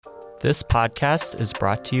This podcast is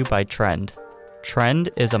brought to you by Trend. Trend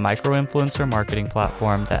is a micro-influencer marketing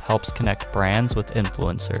platform that helps connect brands with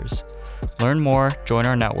influencers. Learn more, join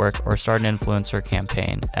our network, or start an influencer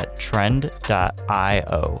campaign at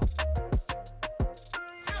trend.io.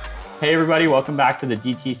 Hey everybody, welcome back to the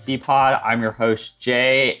DTC Pod. I'm your host,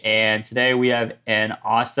 Jay, and today we have an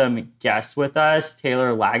awesome guest with us,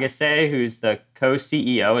 Taylor Lagasse, who's the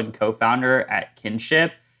co-CEO and co-founder at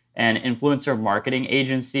Kinship, an influencer marketing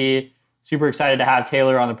agency. Super excited to have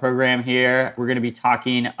Taylor on the program here. We're going to be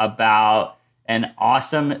talking about an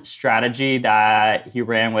awesome strategy that he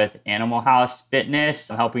ran with Animal House Fitness,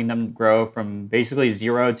 helping them grow from basically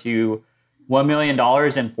zero to $1 million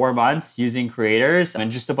in 4 months using creators,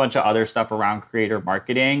 and just a bunch of other stuff around creator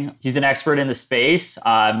marketing. He's an expert in the space.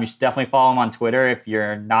 You should definitely follow him on Twitter if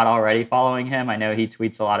you're not already following him. I know he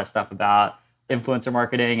tweets a lot of stuff about influencer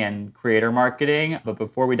marketing and creator marketing. But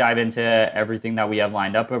before we dive into everything that we have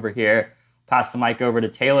lined up over here, pass the mic over to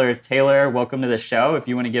Taylor. Taylor, welcome to the show. If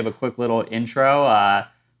you want to give a quick little intro,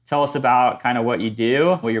 tell us about kind of what you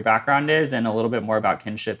do, what your background is, and a little bit more about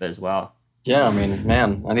Kinship as well. Yeah, I mean,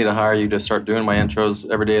 man, I need to hire you to start doing my intros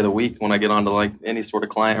every day of the week when I get onto like any sort of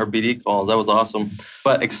client or BD calls. That was awesome.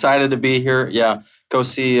 But excited to be here. Yeah,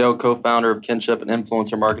 co-CEO, co-founder of Kinship, an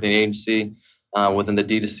influencer marketing agency within the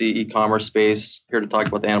D2C e-commerce space. Here to talk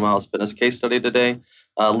about the Animal House Fitness case study today.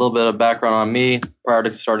 A little bit of background on me. Prior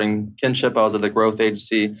to starting Kinship, I was at a growth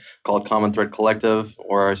agency called Common Thread Collective,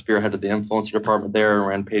 where I spearheaded the influencer department there and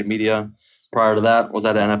ran paid media. Prior to that, was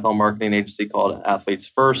at an NFL marketing agency called Athletes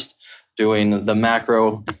First, doing the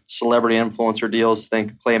macro celebrity influencer deals.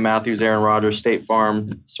 Think Clay Matthews, Aaron Rodgers, State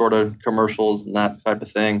Farm, sort of commercials and that type of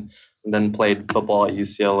thing. And then played football at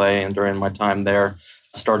UCLA. And during my time there,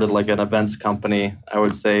 started like an events company, I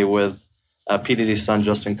would say, with P. Diddy's son,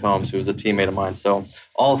 Justin Combs, who was a teammate of mine. So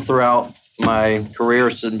all throughout my career,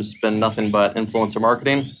 it's been nothing but influencer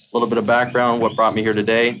marketing. A little bit of background, what brought me here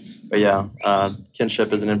today. But yeah,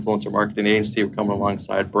 Kinship is an influencer marketing agency. We're coming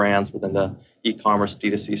alongside brands within the e-commerce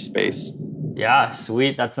D2C space. Yeah,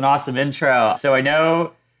 sweet. That's an awesome intro. So I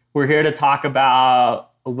know we're here to talk about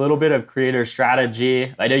a little bit of creator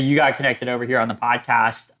strategy. I know you got connected over here on the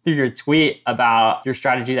podcast through your tweet about your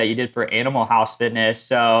strategy that you did for Animal House Fitness.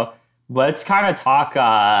 So let's kind of talk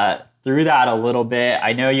through that a little bit.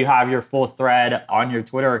 I know you have your full thread on your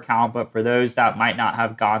Twitter account, but for those that might not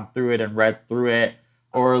have gone through it and read through it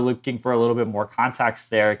or looking for a little bit more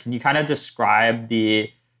context there, can you kind of describe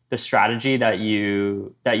the strategy that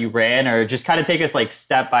you ran, or just kind of take us like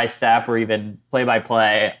step by step or even play by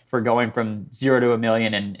play for going from 0 to $1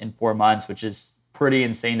 million in 4 months, which is pretty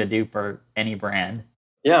insane to do for any brand?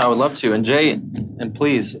 Yeah, I would love to. And Jay, and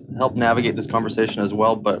please help navigate this conversation as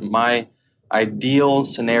well. But my ideal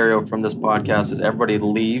scenario from this podcast is everybody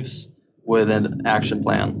leaves with an action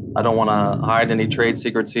plan. I don't want to hide any trade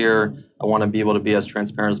secrets here. I want to be able to be as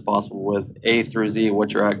transparent as possible with A through Z,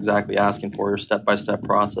 what you're exactly asking for, your step-by-step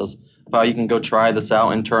process of how you can go try this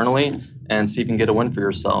out internally and see if you can get a win for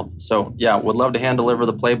yourself. So yeah, would love to hand deliver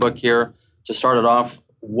the playbook here. To start it off,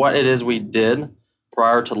 what it is we did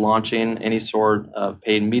prior to launching any sort of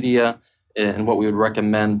paid media and what we would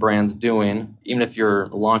recommend brands doing, even if you're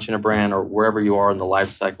launching a brand or wherever you are in the life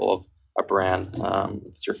cycle of a brand. If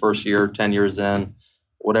it's your first year, 10 years in,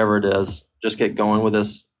 whatever it is, just get going with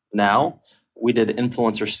this now. We did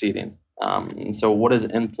influencer seeding. And so what is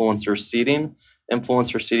influencer seeding?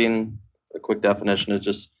 Influencer seeding, a quick definition, is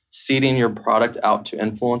just seeding your product out to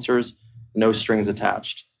influencers, no strings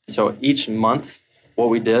attached. So each month, what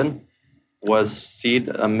we did was seed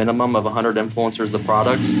a minimum of 100 influencers the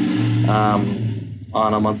product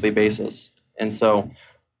on a monthly basis. And so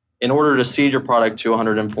in order to seed your product to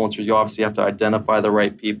 100 influencers, you obviously have to identify the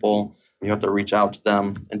right people. You have to reach out to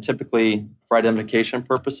them. And typically, for identification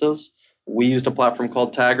purposes, we used a platform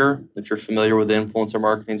called Tagger. If you're familiar with the influencer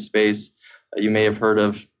marketing space, you may have heard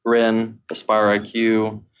of Grin, Aspire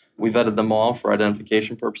IQ. We vetted them all for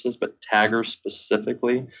identification purposes, but Tagger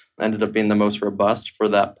specifically ended up being the most robust for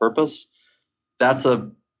that purpose. That's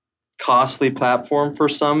a costly platform for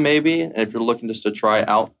some, maybe. And if you're looking just to try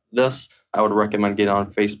out this, I would recommend getting on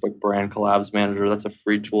Facebook Brand Collabs Manager. That's a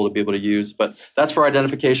free tool to be able to use. But that's for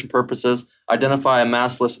identification purposes. Identify a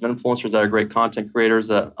mass list of influencers that are great content creators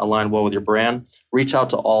that align well with your brand. Reach out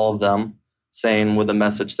to all of them with a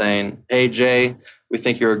message saying, hey, Jay, we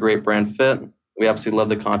think you're a great brand fit. We absolutely love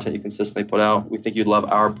the content you consistently put out. We think you'd love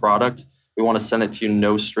our product. We want to send it to you,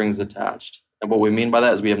 no strings attached. And what we mean by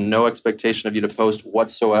that is we have no expectation of you to post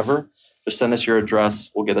whatsoever. Just send us your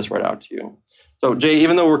address. We'll get this right out to you. So Jay,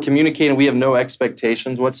 even though we're communicating, we have no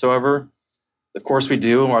expectations whatsoever. Of course we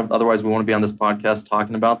do, or otherwise we wouldn't be on this podcast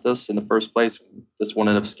talking about this in the first place. This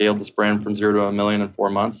wouldn't have scaled this brand from 0 to 1 million in 4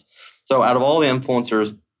 months. So out of all the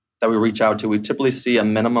influencers that we reach out to, we typically see a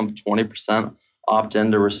minimum of 20% opt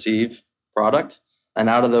in to receive product. And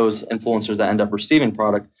out of those influencers that end up receiving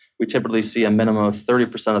product, we typically see a minimum of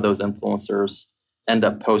 30% of those influencers end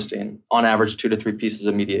up posting, on average, 2 to 3 pieces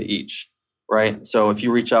of media each, right? So if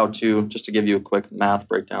you reach out to, just to give you a quick math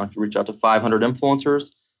breakdown, if you reach out to 500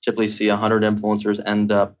 influencers, typically see 100 influencers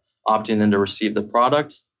end up opting in to receive the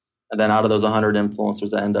product. And then out of those 100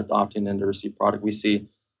 influencers that end up opting in to receive product, we see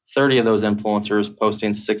 30 of those influencers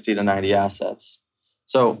posting 60 to 90 assets.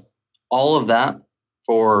 So all of that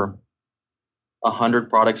for 100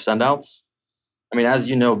 product sendouts. I mean, as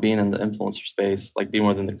you know, being in the influencer space, like being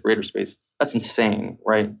within the creator space, that's insane,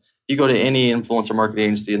 right? If you go to any influencer marketing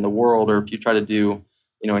agency in the world, or if you try to do,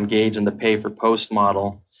 engage in the pay for post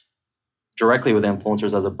model directly with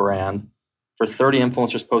influencers as a brand, for 30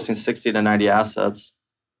 influencers posting 60 to 90 assets,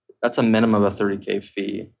 that's a minimum of a $30K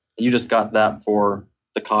fee. And you just got that for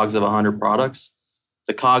the COGS of 100 products.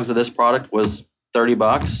 The COGS of this product was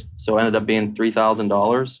 $30, so it ended up being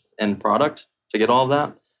 $3,000 in product to get all of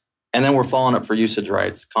that. And then we're following up for usage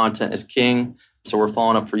rights. Content is king. So we're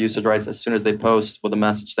following up for usage rights as soon as they post with a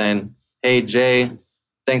message saying, hey, Jay,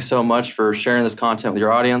 thanks so much for sharing this content with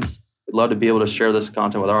your audience. We'd love to be able to share this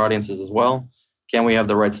content with our audiences as well. Can we have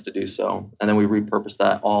the rights to do so? And then we repurpose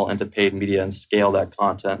that all into paid media and scale that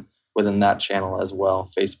content within that channel as well,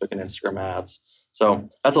 Facebook and Instagram ads. So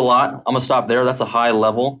that's a lot. I'm going to stop there. That's a high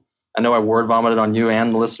level. I know I word vomited on you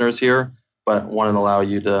and the listeners here, but wanted to allow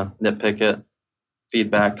you to nitpick it,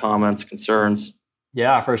 feedback, comments, concerns.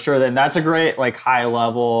 Yeah, for sure. Then that's a great high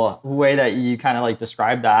level way that you kind of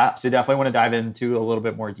describe that. So definitely want to dive into a little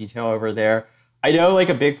bit more detail over there. I know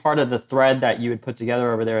a big part of the thread that you would put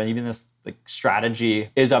together over there, and even this strategy,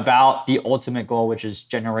 is about the ultimate goal, which is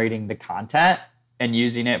generating the content and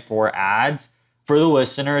using it for ads. For the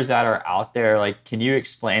listeners that are out there, can you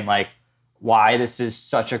explain why this is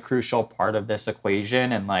such a crucial part of this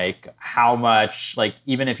equation, and how much,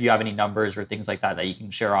 even if you have any numbers or things like that you can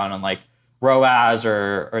share on ROAS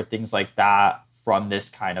or things like that from this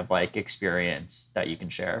kind of experience that you can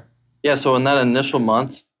share? Yeah, so in that initial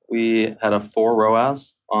month, we had a 4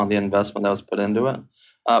 ROAS on the investment that was put into it.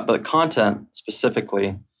 But content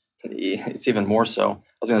specifically, it's even more so.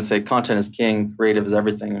 I was going to say content is king, creative is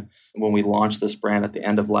everything when we launched this brand at the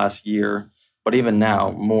end of last year. But even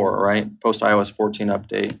now, more, right? Post iOS 14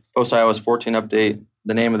 update. Post iOS 14 update,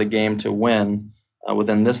 the name of the game to win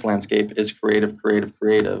within this landscape is creative.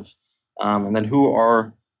 And then who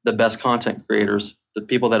are the best content creators? The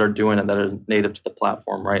people that are doing it, that are native to the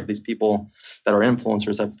platform, right? These people that are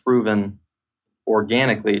influencers have proven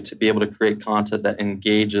organically to be able to create content that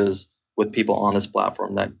engages with people on this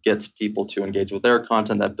platform, that gets people to engage with their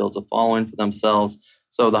content, that builds a following for themselves.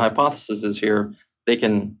 So the hypothesis is here, they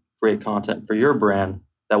can create content for your brand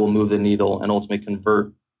that will move the needle and ultimately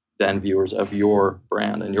convert the end viewers of your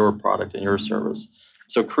brand and your product and your service.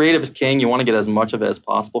 So creative is king. You want to get as much of it as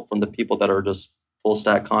possible from the people that are just full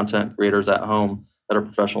stack content creators at home that are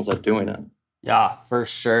professionals at doing it. Yeah, for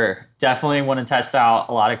sure. Definitely want to test out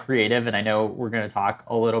a lot of creative. And I know we're going to talk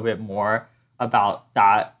a little bit more about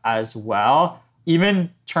that as well. Even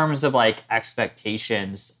in terms of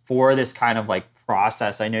expectations for this kind of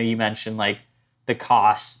process. I know you mentioned the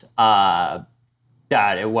cost that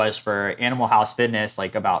it was for Animal House Fitness,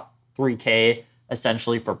 about $3K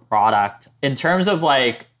essentially for product. In terms of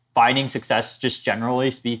finding success, just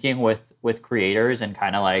generally speaking with creators and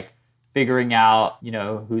kind of figuring out,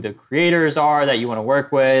 who the creators are that you want to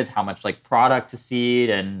work with, how much product to seed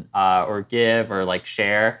and or give or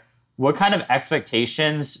share. What kind of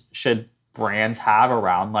expectations should brands have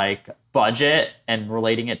around budget and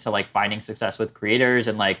relating it to finding success with creators,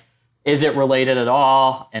 and is it related at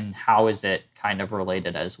all, and how is it kind of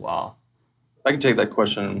related as well? I can take that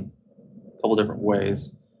question a couple different ways.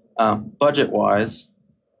 Budget-wise,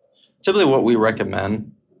 typically what we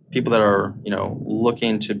recommend, people that are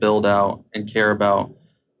looking to build out and care about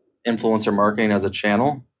influencer marketing as a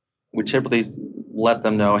channel, we typically let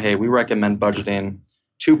them know, hey, we recommend budgeting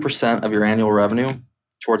 2% of your annual revenue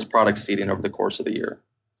towards product seeding over the course of the year,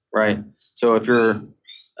 right? So if you're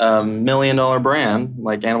a $1 million brand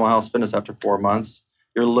like Animal House Fitness after 4 months,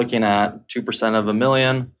 you're looking at 2% of $1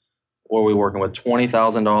 million, or we're working with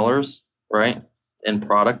 $20,000, right, in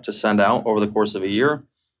product to send out over the course of a year.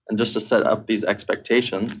 And just to set up these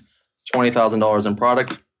expectations, $20,000 in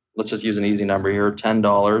product, let's just use an easy number here,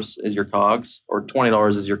 $10 is your COGS, or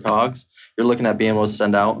 $20 is your COGS. You're looking at being able to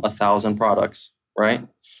send out 1,000 products, right?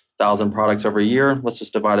 1,000 products over a year. Let's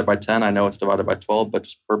just divide it by 10. I know it's divided by 12, but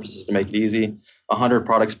just purposes to make it easy. 100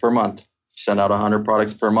 products per month. You send out 100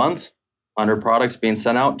 products per month. 100 products being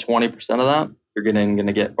sent out. 20% of that you're going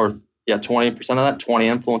to get, 20% of that. 20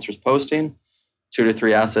 influencers posting, 2 to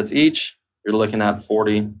 3 assets each. You're looking at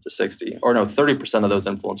 40 to 60, 30% of those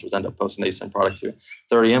influencers end up posting. They send product to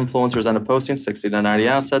 30 influencers end up posting 60 to 90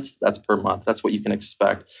 assets. That's per month. That's what you can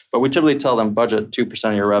expect. But we typically tell them budget 2%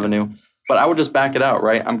 of your revenue. But I would just back it out,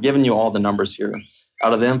 right? I'm giving you all the numbers here.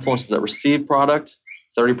 Out of the influencers that receive product,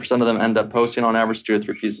 30% of them end up posting on average 2 to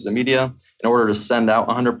 3 pieces of media. In order to send out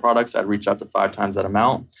 100 products, I'd reach out to 5 times that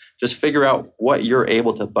amount. Just figure out what you're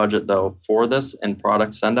able to budget, though, for this in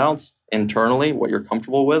product send-outs internally, what you're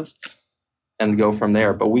comfortable with, and go from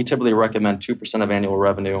there. But we typically recommend 2% of annual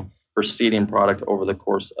revenue for seeding product over the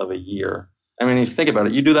course of a year. I mean, if you think about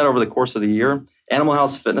it, you do that over the course of the year. Animal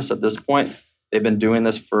House Fitness at this point, they've been doing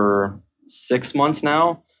this for 6 months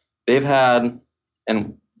now. They've had,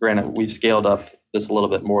 and granted, we've scaled up this a little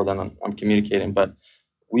bit more than I'm communicating, but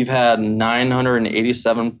we've had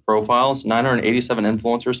 987 profiles, 987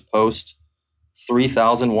 influencers post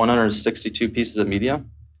 3,162 pieces of media.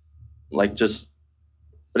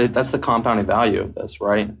 That's the compounding value of this,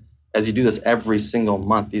 right? As you do this every single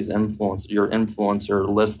month, your influencer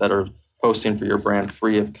list that are posting for your brand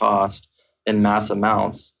free of cost in mass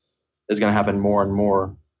amounts is going to happen more and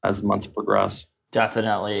more as the months progress.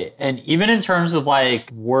 Definitely. And even in terms of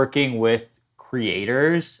like working with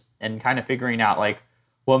creators and kind of figuring out like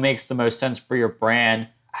what makes the most sense for your brand,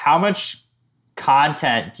 how much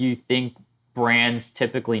content do you think brands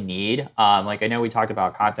typically need? Like I know we talked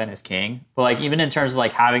about content is king, but like even in terms of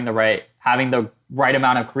like having the right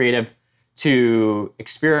amount of creative to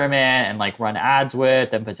experiment and like run ads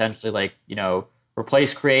with, and potentially like,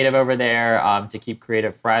 replace creative over there to keep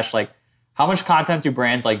creative fresh. Like how much content do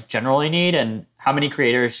brands like generally need, and how many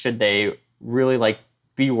creators should they really like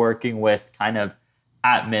be working with kind of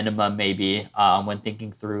at minimum maybe when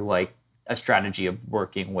thinking through like a strategy of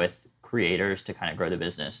working with creators to kind of grow the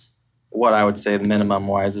business? What I would say minimum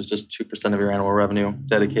wise is just 2% of your annual revenue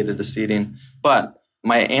dedicated to seeding. But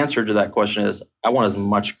my answer to that question is I want as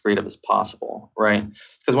much creative as possible, right?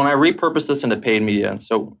 Because when I repurpose this into paid media,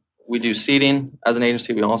 so we do seeding as an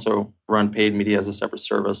agency, we also run paid media as a separate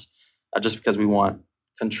service, just because we want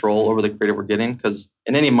control over the creative we're getting. Because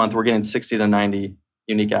in any month, we're getting 60 to 90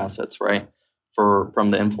 unique assets, right? From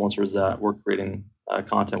the influencers that we're creating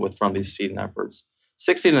content with from these seeding efforts.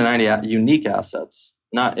 60 to 90 unique assets,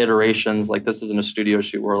 not iterations. Like this isn't a studio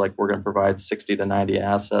shoot where like we're going to provide 60 to 90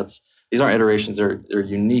 assets. These aren't iterations, they're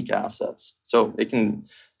unique assets. So it can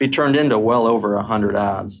be turned into well over 100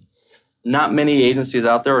 ads. Not many agencies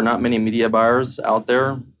out there, or not many media buyers out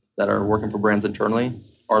there that are working for brands internally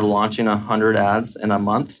are launching 100 ads in a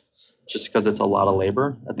month, just because it's a lot of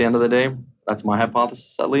labor at the end of the day. That's my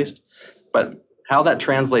hypothesis, at least. But how that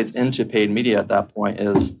translates into paid media at that point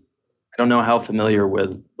is, I don't know how familiar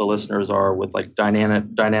with the listeners are with like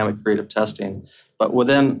dynamic creative testing, but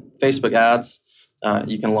within Facebook ads,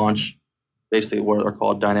 you can launch basically what are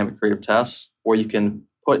called dynamic creative tests, where you can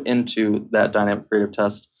put into that dynamic creative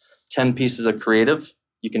test 10 pieces of creative.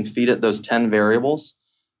 You can feed it those 10 variables,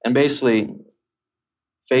 and basically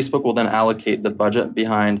Facebook will then allocate the budget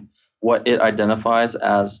behind what it identifies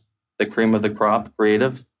as the cream of the crop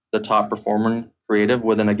creative, the top performing creative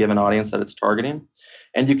within a given audience that it's targeting.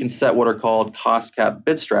 And you can set what are called cost cap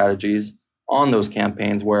bid strategies on those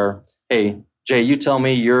campaigns where, hey, Jay, you tell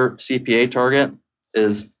me your CPA target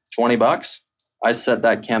is $20. I set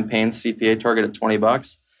that campaign CPA target at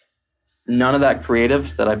 $20. None of that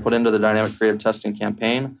creative that I put into the dynamic creative testing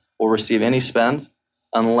campaign will receive any spend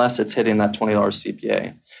unless it's hitting that $20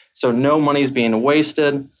 CPA. So no money's being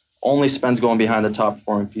wasted. Only spend's going behind the top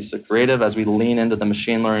performing piece of creative as we lean into the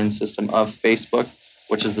machine learning system of Facebook,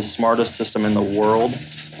 which is the smartest system in the world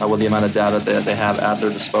with the amount of data that they have at their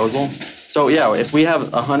disposal. So yeah, if we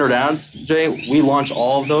have 100 ads, Jay, we launch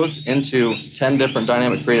all of those into 10 different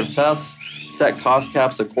dynamic creative tests, set cost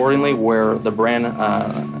caps accordingly where the brand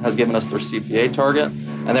has given us their CPA target,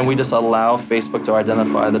 and then we just allow Facebook to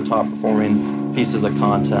identify the top performing pieces of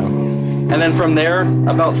content. And then from there,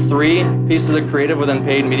 about 3 pieces of creative within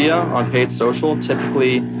paid media on paid social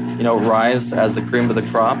typically, rise as the cream of the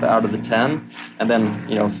crop out of the 10. And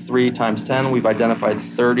then, 3 times 10, we've identified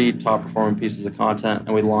 30 top performing pieces of content,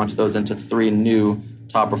 and we launch those into 3 new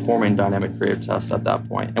top performing dynamic creative tests at that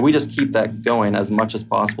point. And we just keep that going as much as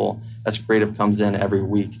possible as creative comes in every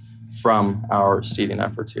week from our seeding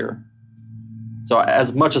efforts here. So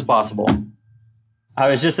as much as possible. I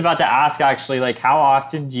was just about to ask actually, like how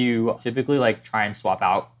often do you typically like try and swap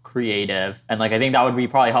out creative? And like I think that would be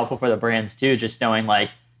probably helpful for the brands too, just knowing like,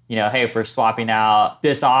 hey, if we're swapping out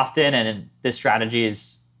this often and this strategy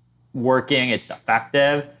is working, it's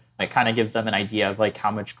effective, it kind of gives them an idea of like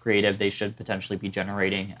how much creative they should potentially be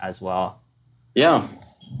generating as well. Yeah.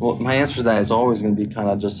 Well, my answer to that is always going to be kind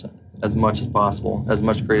of just as much as possible, as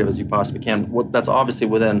much creative as you possibly can. That's obviously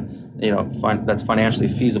within, that's financially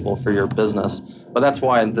feasible for your business. But that's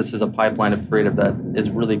why this is a pipeline of creative that is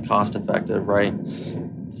really cost effective, right?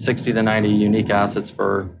 60 to 90 unique assets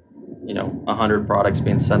for, 100 products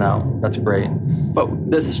being sent out. That's great.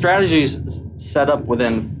 But this strategy is set up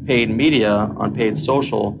within paid media on paid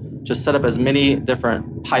social, just set up as many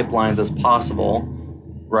different pipelines as possible,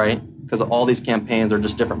 right? Because all these campaigns are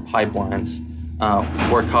just different pipelines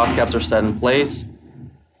where cost caps are set in place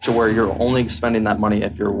to where you're only spending that money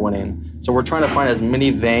if you're winning. So we're trying to find as many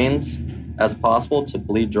veins as possible to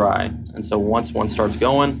bleed dry. And so once one starts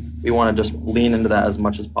going, we want to just lean into that as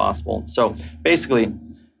much as possible. So basically,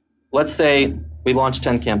 let's say we launch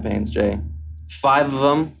 10 campaigns, Jay. 5 of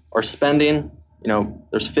them are spending,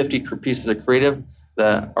 there's 50 pieces of creative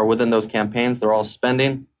that are within those campaigns. They're all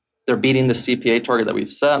spending. They're beating the CPA target that we've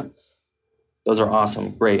set. Those are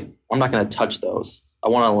awesome. Great. I'm not going to touch those. I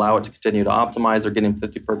want to allow it to continue to optimize. They're getting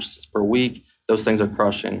 50 purchases per week. Those things are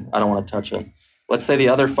crushing. I don't want to touch it. Let's say the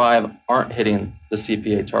other 5 aren't hitting the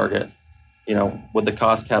CPA target. With the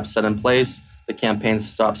cost cap set in place, the campaign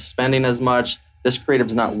stops spending as much. This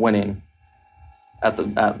creative's not winning at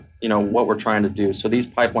what we're trying to do. So these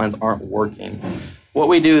pipelines aren't working. What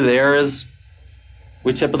we do there is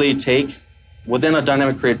we typically take, within a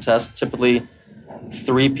dynamic creative test, typically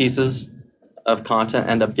 3 pieces of content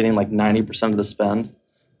end up getting like 90% of the spend,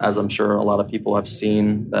 as I'm sure a lot of people have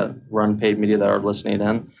seen that run paid media that are listening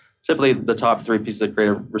in. Typically, the top 3 pieces of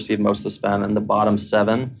creative receive most of the spend, and the bottom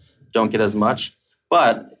 7 don't get as much.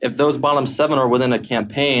 But if those bottom 7 are within a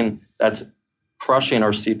campaign that's crushing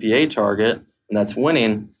our CPA target and that's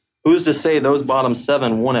winning, who's to say those bottom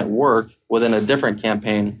 7 wouldn't work within a different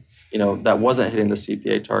campaign, that wasn't hitting the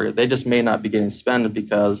CPA target? They just may not be getting spent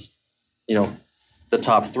because, the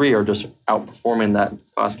top 3 are just outperforming that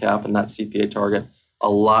cost cap and that CPA target a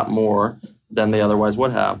lot more than they otherwise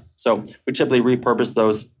would have. So we typically repurpose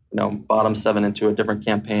those, bottom 7 into a different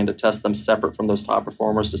campaign to test them separate from those top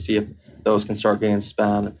performers to see if those can start getting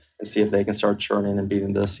spent and see if they can start churning and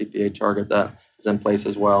beating the CPA target that is in place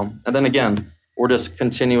as well. And then again, we're just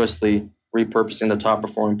continuously repurposing the top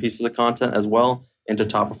performing pieces of content as well into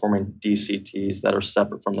top performing DCTs that are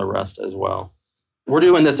separate from the rest as well. We're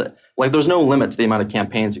doing this, there's no limit to the amount of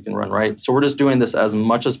campaigns you can run, right? So we're just doing this as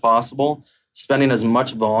much as possible, spending as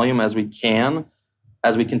much volume as we can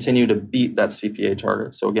as we continue to beat that CPA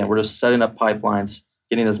target. So again, we're just setting up pipelines,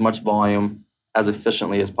 getting as much volume as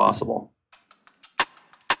efficiently as possible.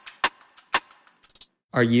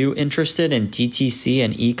 Are you interested in DTC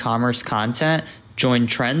and e-commerce content? Join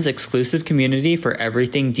Trend's exclusive community for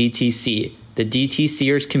everything DTC, the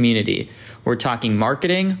DTCers community. We're talking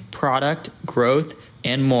marketing, product, growth,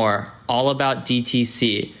 and more, all about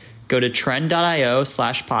DTC. Go to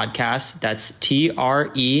trend.io/podcast. That's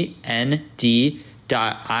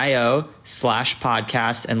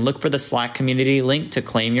trend.io/podcast and look for the Slack community link to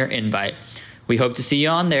claim your invite. We hope to see you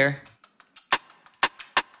on there.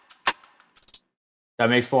 That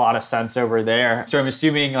makes a lot of sense over there. So I'm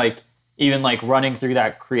assuming even running through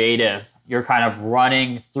that creative, you're kind of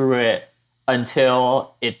running through it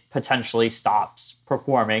until it potentially stops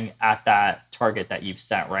performing at that target that you've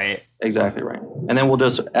set, right? Exactly right. And then we'll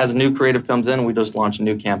just, as new creative comes in, we just launch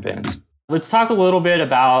new campaigns. Let's talk a little bit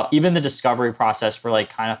about even the discovery process for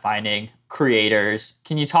kind of finding creators.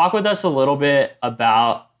 Can you talk with us a little bit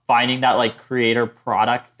about finding that creator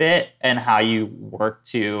product fit and how you work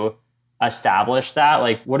to establish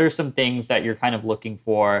that? What are some things that you're kind of looking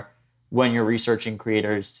for when you're researching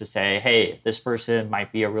creators to say, hey, this person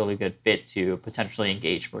might be a really good fit to potentially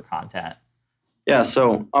engage for content? Yeah,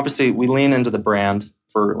 so obviously we lean into the brand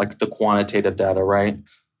for the quantitative data, right?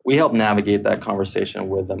 We help navigate that conversation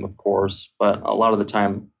with them, of course, but a lot of the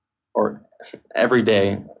time, or every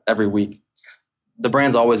day, every week, the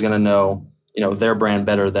brand's always going to know, their brand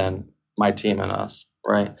better than my team and us,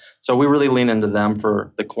 right? So we really lean into them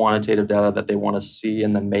for the quantitative data that they want to see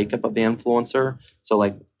in the makeup of the influencer. So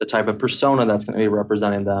the type of persona that's going to be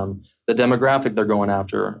representing them, the demographic they're going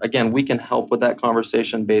after. Again, we can help with that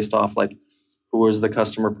conversation based off who is the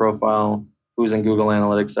customer profile, who's in Google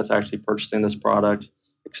Analytics that's actually purchasing this product,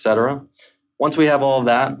 etc. Once we have all of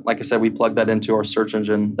that, like I said, we plug that into our search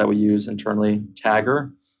engine that we use internally,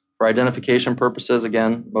 Tagger. For identification purposes,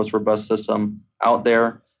 again, most robust system out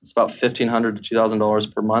there. It's about $1,500 to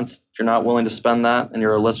 $2,000 per month. If you're not willing to spend that and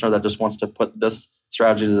you're a listener that just wants to put this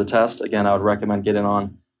strategy to the test, again, I would recommend getting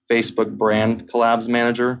on Facebook Brand Collabs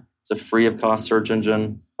Manager. It's a free of cost search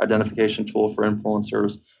engine identification tool for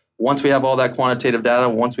influencers. Once we have all that quantitative data,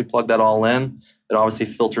 once we plug that all in, it obviously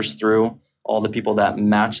filters through all the people that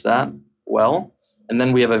match that well. And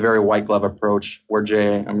then we have a very white glove approach where,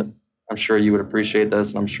 Jay, I'm sure you would appreciate this,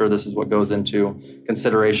 and I'm sure this is what goes into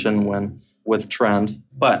consideration with trend.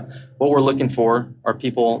 But what we're looking for are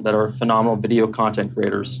people that are phenomenal video content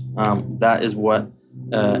creators. That is what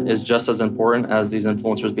is just as important as these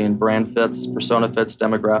influencers being brand fits, persona fits,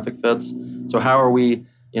 demographic fits. So how are we,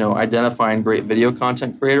 identifying great video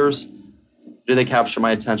content creators? Do they capture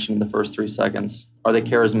my attention in the first 3 seconds? Are they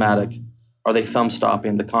charismatic? Are they thumb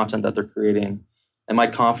stopping the content that they're creating? Am I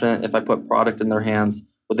confident if I put product in their hands,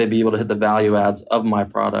 would they be able to hit the value adds of my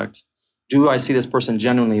product? Do I see this person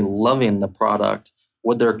genuinely loving the product?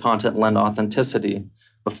 Would their content lend authenticity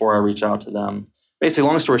before I reach out to them? Basically,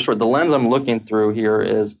 long story short, the lens I'm looking through here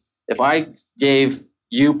is if I gave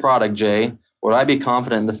you product, Jay, would I be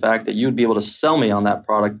confident in the fact that you'd be able to sell me on that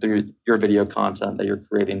product through your video content that you're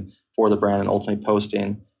creating for the brand and ultimately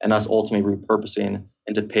posting and us ultimately repurposing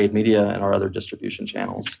into paid media and our other distribution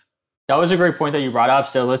channels? That was a great point that you brought up.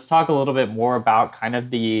 So let's talk a little bit more about kind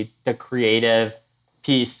of the creative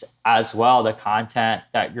piece as well, the content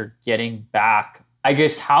that you're getting back. I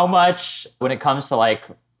guess how much, when it comes to like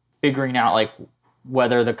figuring out like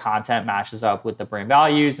whether the content matches up with the brand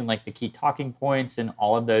values and like the key talking points and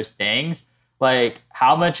all of those things, like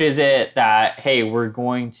how much is it that, hey, we're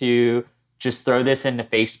going to just throw this into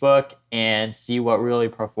Facebook and see what really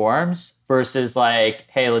performs versus like,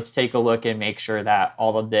 hey, let's take a look and make sure that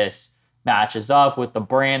all of this matches up with the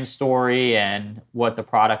brand story and what the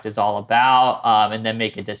product is all about, and then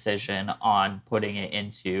make a decision on putting it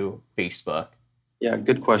into Facebook? Yeah,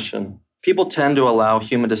 good question. People tend to allow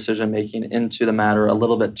human decision-making into the matter a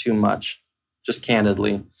little bit too much, just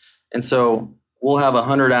candidly. And so we'll have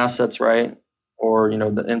 100 assets, right? Or,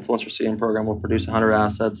 the influencer seeding program will produce 100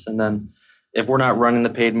 assets. And then if we're not running the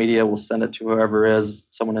paid media, we'll send it to whoever is,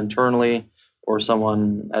 someone internally or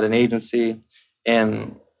someone at an agency.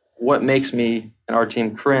 And what makes me and our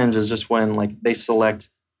team cringe is just when like they select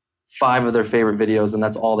 5 of their favorite videos and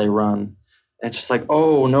that's all they run. And it's just like,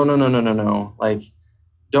 oh, no. Like,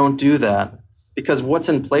 don't do that. Because what's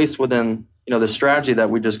in place within, the strategy that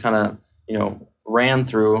we just kind of, ran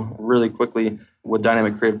through really quickly with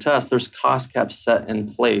dynamic creative tests, there's cost caps set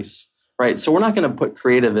in place, right? So we're not going to put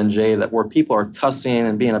creative in, Jay, that where people are cussing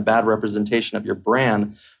and being a bad representation of your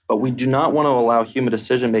brand, but we do not want to allow human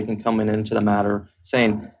decision-making coming into the matter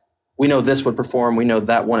saying, we know this would perform, we know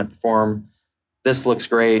that wouldn't perform, this looks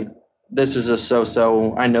great, this is a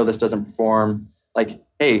so-so, I know this doesn't perform. Like,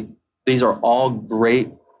 hey, these are all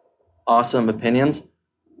great, awesome opinions.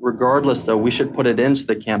 Regardless, though, we should put it into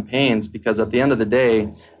the campaigns because at the end of the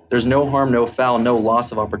day, there's no harm, no foul, no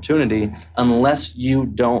loss of opportunity unless you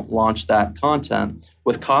don't launch that content.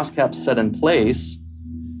 With cost caps set in place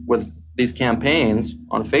with these campaigns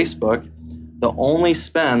on Facebook, the only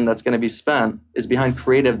spend that's going to be spent is behind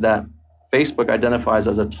creative that Facebook identifies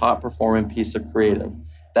as a top performing piece of creative.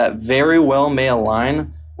 That very well may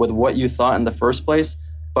align with what you thought in the first place,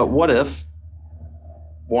 but what if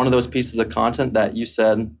one of those pieces of content that you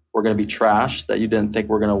said were going to be trash, that you didn't think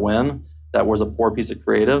were going to win, that was a poor piece of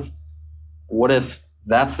creative? What if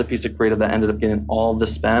that's the piece of creative that ended up getting all the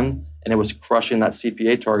spend and it was crushing that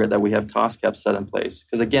CPA target that we have cost caps set in place?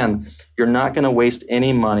 Because again, you're not going to waste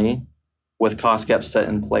any money with cost caps set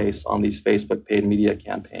in place on these Facebook paid media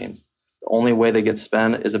campaigns. The only way they get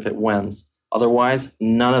spent is if it wins. Otherwise,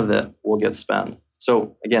 none of it will get spent.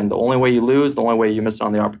 So again, the only way you lose, the only way you miss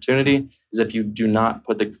on the opportunity is if you do not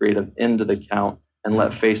put the creative into the count and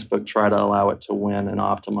let Facebook try to allow it to win and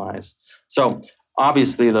optimize. So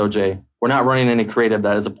obviously though, Jay, we're not running any creative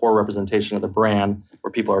that is a poor representation of the brand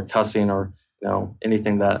where people are cussing or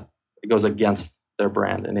anything that goes against their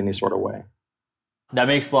brand in any sort of way. That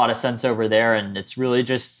makes a lot of sense over there. And it's really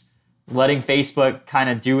just letting Facebook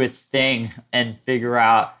kind of do its thing and figure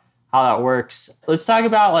out how that works. Let's talk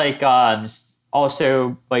about like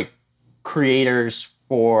also like creators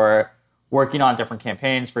for working on different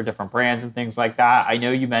campaigns for different brands and things like that. I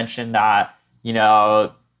know you mentioned that,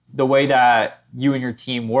 the way that you and your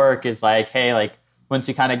team work is like, hey, like once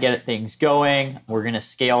we kind of get things going, we're going to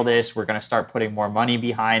scale this. We're going to start putting more money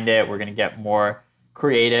behind it. We're going to get more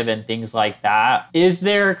creative and things like that. Is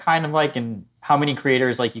there kind of like how many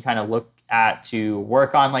creators like you kind of look at to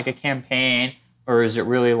work on like a campaign? Or is it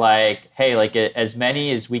really like, hey, like as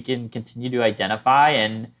many as we can continue to identify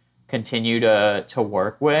and continue to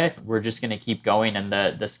work with, we're just going to keep going and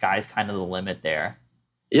the sky's kind of the limit there?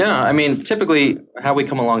 Yeah, I mean, typically how we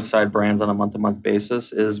come alongside brands on a month-to-month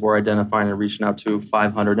basis is we're identifying and reaching out to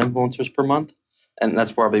 500 influencers per month. And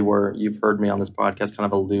that's probably where you've heard me on this podcast kind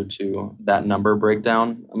of allude to that number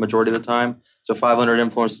breakdown a majority of the time. So 500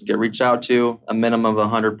 influencers get reached out to, a minimum of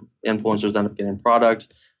 100 influencers end up getting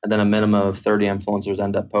product, and then a minimum of 30 influencers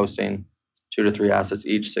end up posting 2 to 3 assets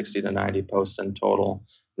each, 60 to 90 posts in total.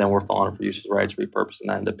 Then we're following for users' rights, repurposing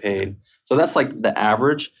that into paid. So that's like the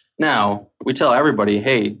average. Now, we tell everybody,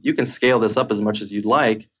 hey, you can scale this up as much as you'd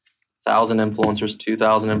like, 1,000 influencers,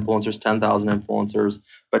 2,000 influencers, 10,000 influencers,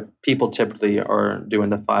 but people typically are doing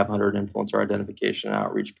the 500 influencer identification and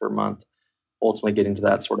outreach per month, ultimately getting to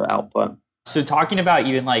that sort of output. So talking about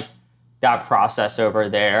even like that process over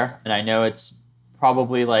there, and I know it's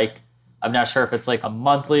probably like, I'm not sure if it's like a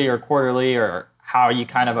monthly or quarterly or how you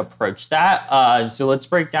kind of approach that. So let's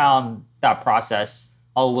break down that process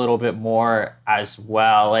a little bit more as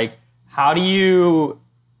well. Like, how do you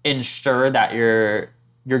ensure that you're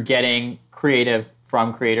getting creative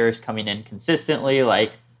from creators coming in consistently?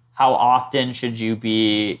 Like, how often should you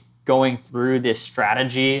be going through this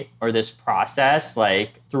strategy or this process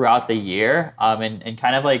like throughout the year? And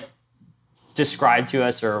kind of like describe to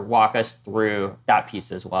us or walk us through that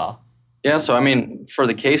piece as well. Yeah, so I mean, for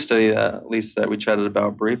the case study at least that we chatted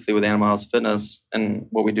about briefly with Animal House Fitness, and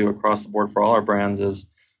what we do across the board for all our brands is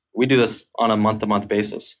we do this on a month-to-month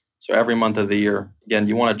basis. So every month of the year, again,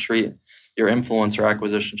 you want to treat your influencer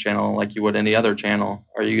acquisition channel like you would any other channel.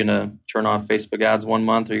 Are you going to turn off Facebook ads one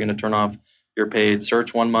month? Are you going to turn off your paid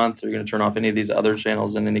search one month? Are you going to turn off any of these other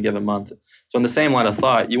channels in any given month? So in the same line of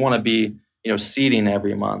thought, you want to be seeding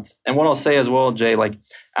every month. And what I'll say as well, Jay, like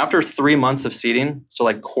after 3 months of seeding, so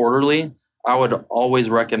like quarterly, I would always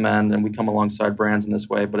recommend, and we come alongside brands in this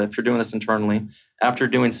way, but if you're doing this internally, after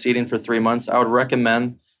doing seeding for 3 months, I would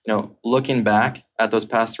recommend, looking back at those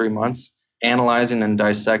past 3 months, analyzing and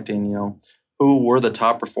dissecting, who were the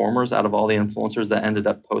top performers out of all the influencers that ended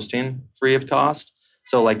up posting free of cost.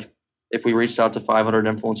 So like if we reached out to 500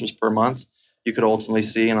 influencers per month, you could ultimately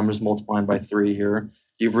see, and I'm just multiplying by 3 here,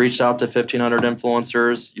 you've reached out to 1,500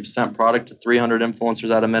 influencers, you've sent product to 300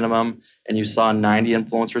 influencers at a minimum, and you saw 90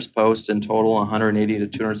 influencers post in total 180 to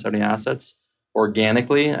 270 assets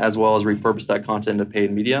organically, as well as repurpose that content into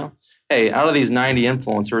paid media. Hey, out of these 90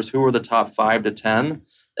 influencers, who are the top 5 to 10?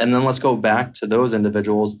 And then let's go back to those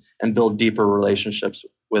individuals and build deeper relationships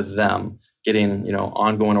with them, getting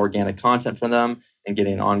ongoing organic content from them and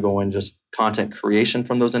getting ongoing just content creation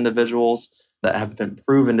from those individuals that have been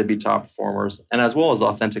proven to be top performers, and as well as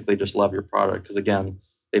authentically just love your product. Because again,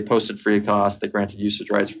 they posted free of cost, they granted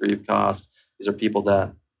usage rights free of cost. These are people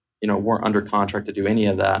that weren't under contract to do any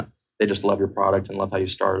of that. They just love your product and love how you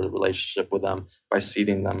started a relationship with them by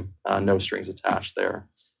seeding them, no strings attached there.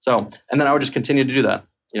 So, and then I would just continue to do that.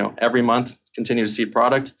 Every month, continue to seed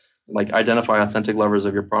product, like identify authentic lovers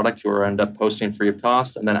of your product who are end up posting free of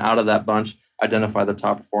cost, and then out of that bunch, identify the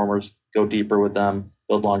top performers, go deeper with them,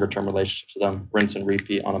 build longer term relationships with them, rinse and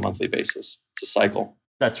repeat on a monthly basis. It's a cycle.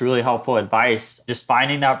 That's really helpful advice. Just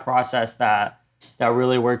finding that process that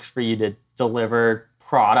really works for you to deliver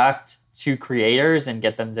product to creators and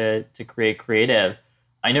get them to create creative.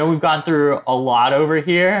 I know we've gone through a lot over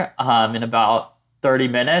here in about 30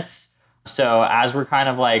 minutes. So as we're kind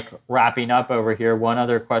of like wrapping up over here, one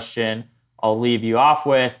other question I'll leave you off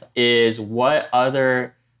with is, what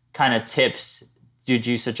other kind of tips did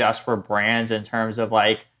you suggest for brands in terms of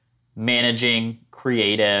like managing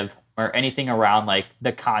creative or anything around like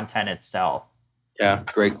the content itself? Yeah,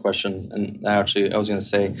 great question. And actually, I was going to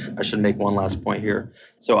say, I should make one last point here.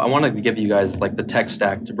 So I wanted to give you guys like the tech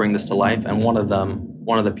stack to bring this to life. And one of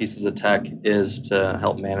the pieces of tech is to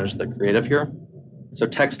help manage the creative here. So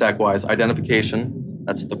tech stack wise, identification,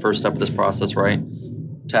 that's the first step of this process, right?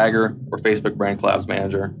 Tagger or Facebook Brand Collabs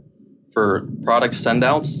Manager. For product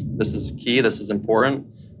sendouts, this is key, this is important.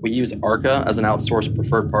 We use Arca as an outsourced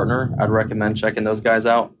preferred partner. I'd recommend checking those guys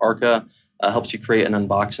out. Arca helps you create an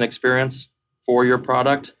unboxing experience for your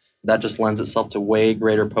product. That just lends itself to way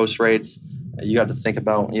greater post rates. You have to think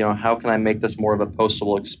about, how can I make this more of a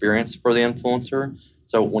postable experience for the influencer?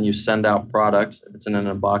 So when you send out products, if it's in an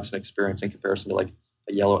unboxing experience in comparison to like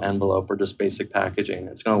a yellow envelope or just basic packaging,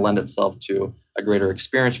 it's going to lend itself to a greater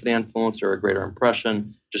experience for the influencer, a greater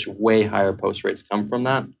impression. Just way higher post rates come from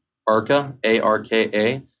that. Arca,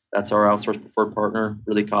 ARKA, that's our outsourced preferred partner,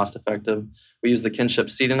 really cost effective. We use the Kinship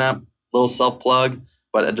seeding app, little self plug,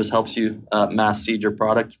 but it just helps you mass seed your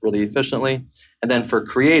product really efficiently. And then for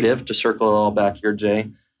creative, to circle it all back here, Jay,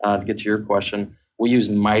 to get to your question, we use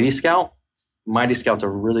Mighty Scout. Mighty Scout's a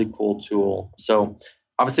really cool tool. So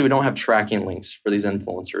obviously we don't have tracking links for these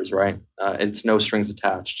influencers, right? It's no strings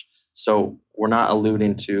attached. So we're not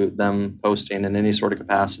alluding to them posting in any sort of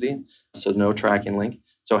capacity. So no tracking link.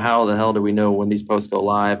 So how the hell do we know when these posts go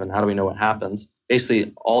live and how do we know what happens?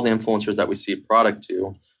 Basically, all the influencers that we see product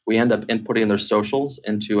to, we end up inputting their socials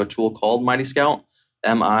into a tool called Mighty Scout,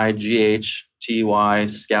 MIGHTY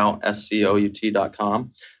Scout,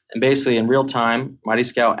 SCOUT.com. And basically, in real time, Mighty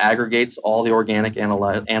Scout aggregates all the organic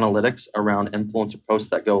analytics around influencer posts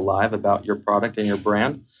that go live about your product and your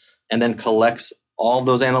brand, and then collects all of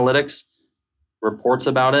those analytics, reports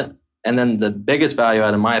about it. And then the biggest value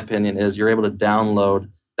add, in my opinion, is you're able to download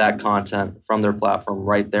that content from their platform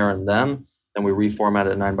right there and then. Then we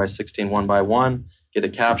reformat it 9x16, 1x1, get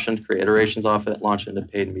it captioned, create iterations off it, launch it into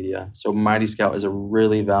paid media. So Mighty Scout is a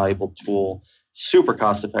really valuable tool, super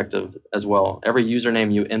cost effective as well. Every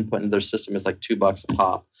username you input into their system is like $2 a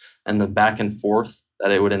pop. And the back and forth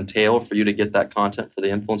that it would entail for you to get that content for the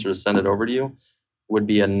influencer to send it over to you would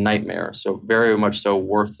be a nightmare. So very much so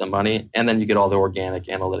worth the money. And then you get all the organic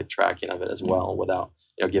analytic tracking of it as well without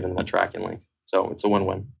giving them a tracking link. So it's a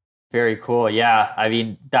win-win. Very cool. Yeah. I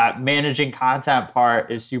mean, that managing content part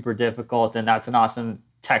is super difficult, and that's an awesome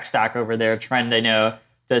tech stack over there. Trend, I know,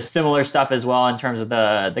 does similar stuff as well in terms of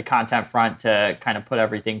the content front to kind of put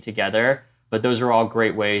everything together. But those are all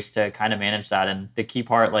great ways to kind of manage that. And the key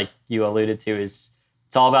part, like you alluded to, is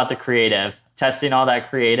it's all about the creative, testing all that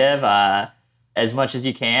creative as much as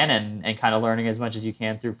you can and kind of learning as much as you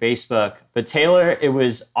can through Facebook. But Taylor, it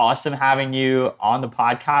was awesome having you on the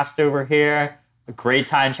podcast over here. A great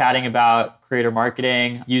time chatting about creator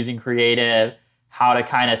marketing, using creative, how to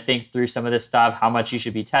kind of think through some of this stuff, how much you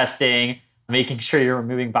should be testing, making sure you're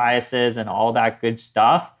removing biases and all that good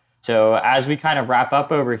stuff. So as we kind of wrap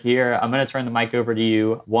up over here, I'm going to turn the mic over to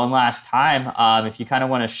you one last time. If you kind of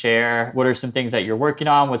want to share what are some things that you're working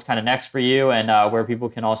on, what's kind of next for you, and where people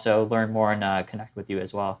can also learn more and connect with you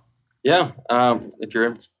as well. Yeah. If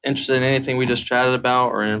you're interested in anything we just chatted about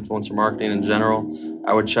or influencer marketing in general,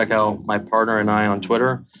 I would check out my partner and I on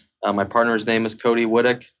Twitter. My partner's name is Cody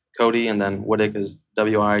Wittick. Cody, and then Wittick is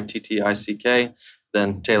Wittick.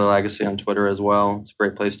 Then Taylor Lagasse on Twitter as well. It's a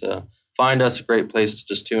great place to find us, a great place to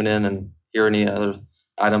just tune in and hear any other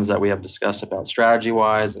items that we have discussed about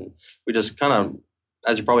strategy-wise. And we just kind of,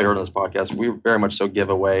 as you probably heard on this podcast, we very much so give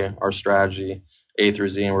away our strategy A through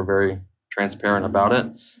Z, and we're very transparent about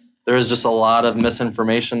it. There is just a lot of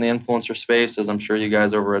misinformation in the influencer space, as I'm sure you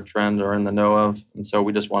guys over at Trend are in the know of. And so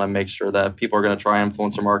we just want to make sure that people are going to try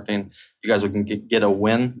influencer marketing. You guys can get a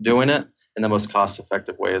win doing it in the most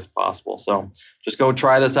cost-effective way as possible. So just go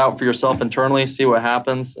try this out for yourself internally, see what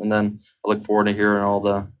happens, and then I look forward to hearing all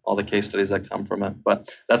the case studies that come from it.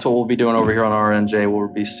 But that's what we'll be doing over here on our NJ. We'll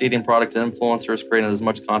be seeding product influencers, creating as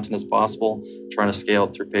much content as possible, trying to scale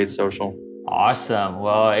it through paid social. Awesome.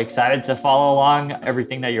 Well, excited to follow along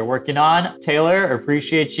everything that you're working on. Taylor,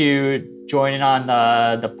 appreciate you joining on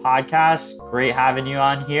the podcast. Great having you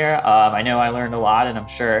on here. I know I learned a lot, and I'm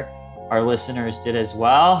sure our listeners did as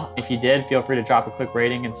well. If you did, feel free to drop a quick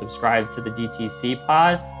rating and subscribe to the DTC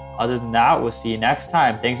pod. Other than that, we'll see you next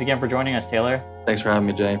time. Thanks again for joining us, Taylor. Thanks for having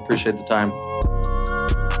me, Jay. Appreciate the time.